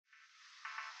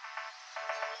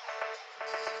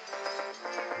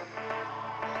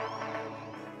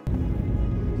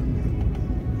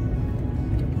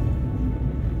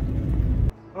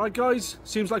Right guys,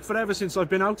 seems like forever since I've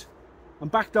been out. I'm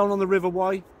back down on the River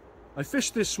Wye. I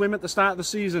fished this swim at the start of the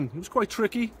season. It was quite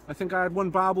tricky. I think I had one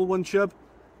barbel, one chub.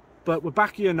 But we're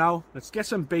back here now. Let's get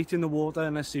some bait in the water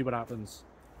and let's see what happens.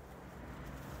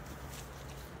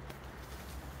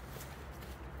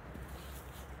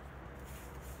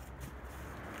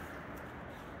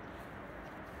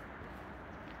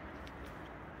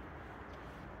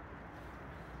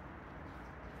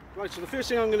 Right, so the first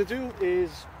thing I'm going to do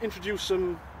is introduce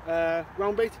some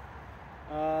ground bait.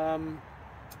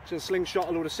 Just a slingshot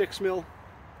a load of 6mm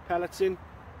pellets in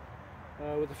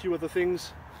with a few other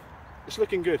things. It's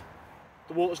looking good.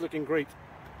 The water's looking great.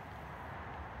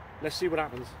 Let's see what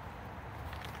happens.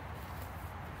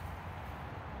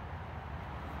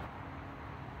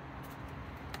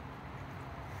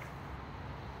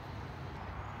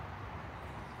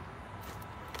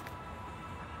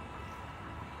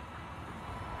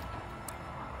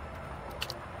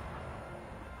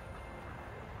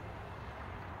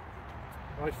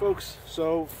 Right folks,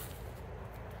 so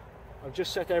I've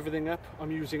just set everything up.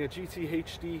 I'm using a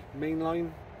GTHD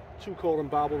mainline, 2 Corum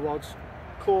barbel rods,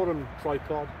 Corum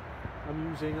tripod.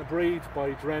 I'm using a braid by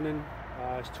Drennan,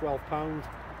 it's £12.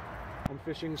 I'm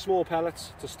fishing small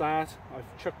pellets to start. I've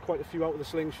chucked quite a few out with a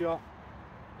slingshot.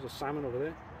 There's a salmon over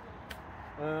there.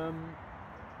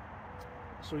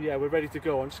 So yeah, we're ready to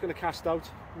go. I'm just going to cast out,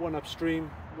 one upstream,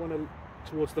 one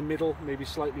towards the middle, maybe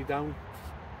slightly down.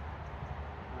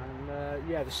 And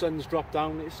yeah, the sun's dropped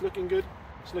down. It's looking good.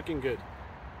 It's looking good.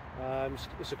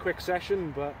 It's a quick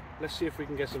session, but let's see if we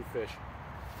can get some fish.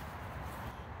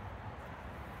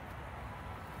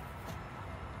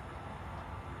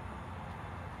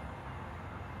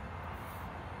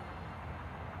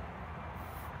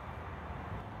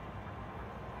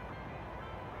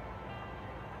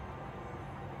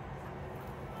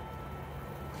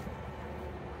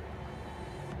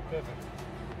 Perfect.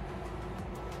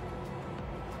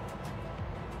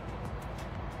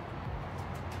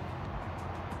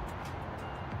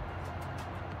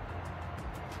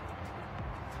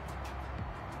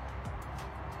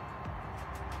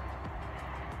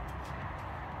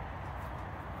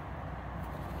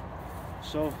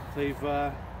 So they've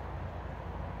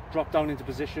dropped down into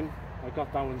position. I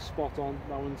got that one spot on.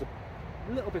 That one's a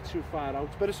little bit too far out,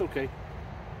 but it's okay.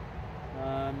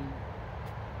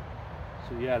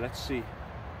 So yeah, let's see.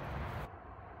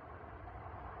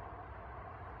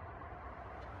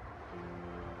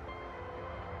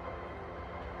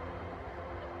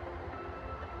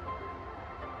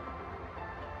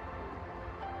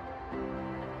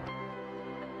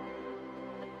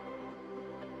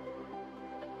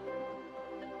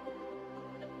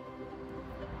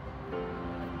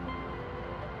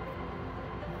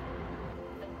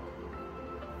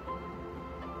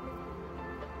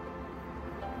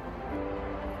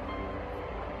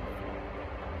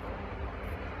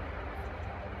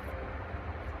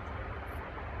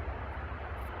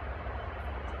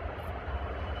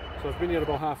 So I've been here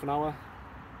about half an hour,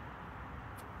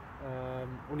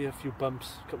 only a few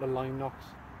bumps, a couple of line knocks.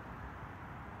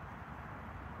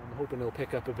 I'm hoping it'll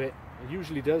pick up a bit. It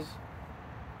usually does.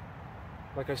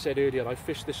 Like I said earlier, I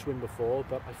fished this swim before,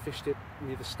 but I fished it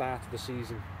near the start of the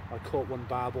season. I caught one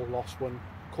barbel, lost one,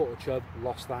 caught a chub,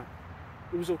 lost that.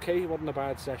 It was okay, it wasn't a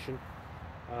bad session.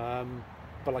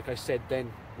 But like I said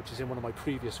then, which is in one of my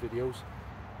previous videos,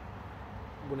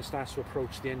 when it starts to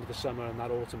approach the end of the summer and that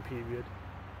autumn period,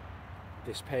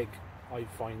 this peg I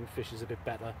find fishes a bit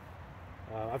better.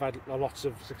 I've had lots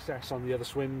of success on the other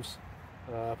swims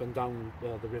up and down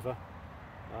the river,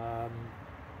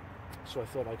 so I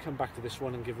thought I'd come back to this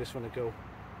one and give this one a go.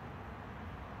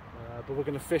 But we're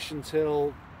going to fish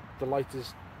until the light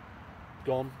is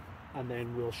gone and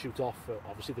then we'll shoot off.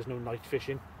 Obviously there's no night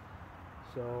fishing,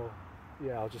 so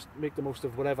yeah, I'll just make the most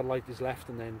of whatever light is left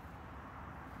and then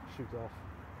shoot off.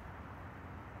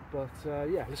 But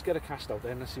yeah, let's get a cast out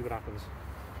there and let's see what happens.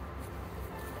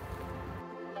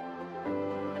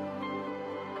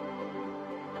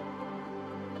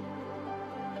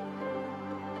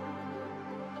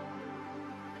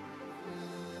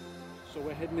 So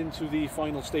we're heading into the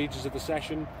final stages of the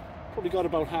session. Probably got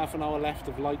about half an hour left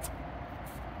of light,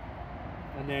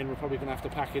 and then we're probably going to have to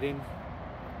pack it in.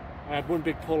 I had one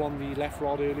big pull on the left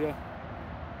rod earlier,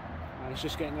 and it's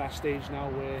just getting to that stage now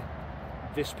where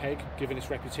this peg, given its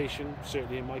reputation,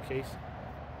 certainly in my case,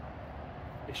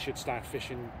 it should start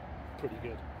fishing pretty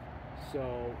good.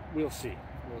 So we'll see,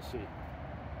 we'll see.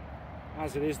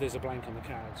 As it is, there's a blank on the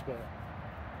cards, but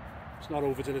it's not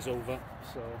over till it's over,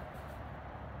 so.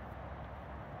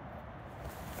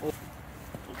 Oh.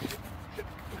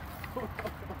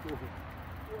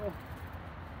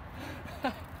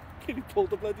 He pulled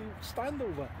the bloody stand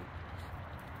over.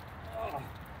 Oh,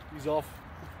 he's off.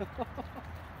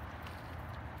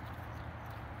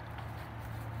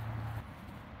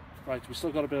 Right, we've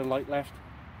still got a bit of light left.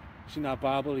 Seen that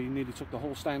barbel, he nearly took the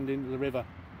whole stand into the river.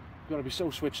 You've got to be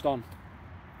so switched on.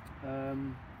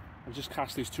 I've just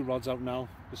cast these 2 rods out now.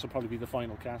 This will probably be the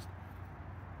final cast.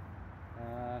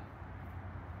 I'm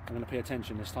going to pay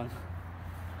attention this time.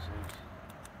 So,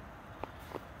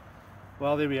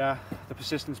 well, there we are. The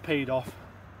persistence paid off.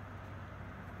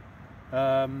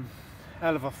 Hell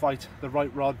of a fight. The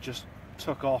right rod just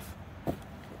took off.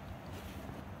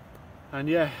 And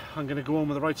yeah, I'm going to go home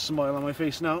with the right smile on my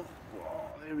face now.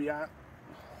 Oh, there we are.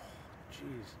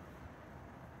 Jeez.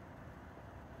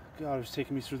 God, it was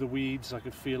taking me through the weeds. I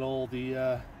could feel all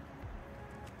the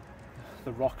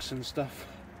rocks and stuff.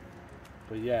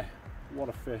 But yeah, what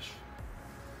a fish.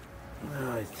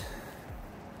 Right.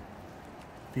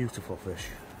 Beautiful fish.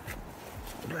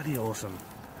 Bloody awesome.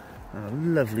 And a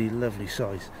lovely, lovely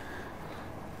size.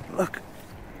 Look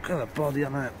at the body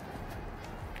on that.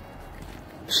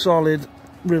 Solid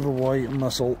river white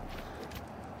muscle.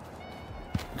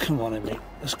 Come on in, mate.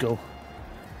 Let's go.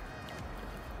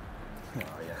 Oh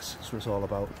yes, that's what it's all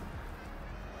about.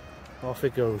 Off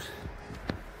it goes.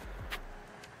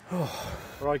 Oh.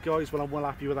 Alright guys, well I'm well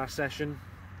happy with that session.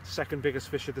 Second biggest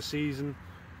fish of the season.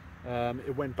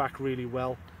 It went back really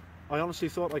well. I honestly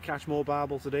thought I'd catch more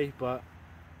barbel today, but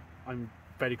I'm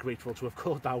very grateful to have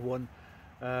caught that one.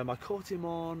 I caught him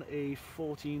on a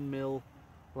 14mm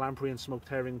lamprey and smoked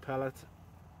herring pellet,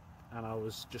 and I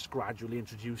was just gradually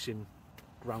introducing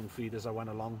ground feed as I went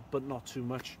along, but not too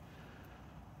much.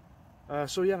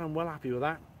 So yeah, I'm well happy with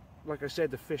that. Like I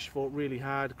said, the fish fought really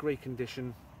hard, great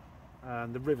condition,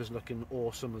 and the river's looking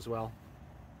awesome as well.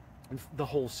 And the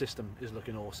whole system is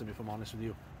looking awesome, if I'm honest with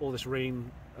you. All this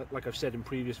rain, like I've said in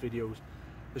previous videos,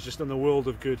 has just done the world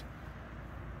of good.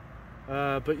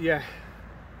 But yeah,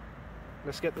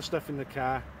 let's get the stuff in the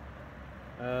car.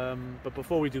 But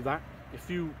before we do that, if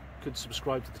you could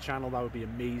subscribe to the channel, that would be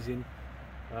amazing.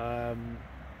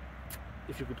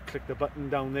 If you could click the button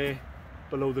down there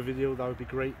below the video, that would be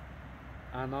great.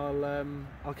 And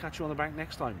I'll catch you on the bank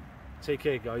next time. Take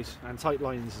care guys, and tight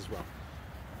lines as well.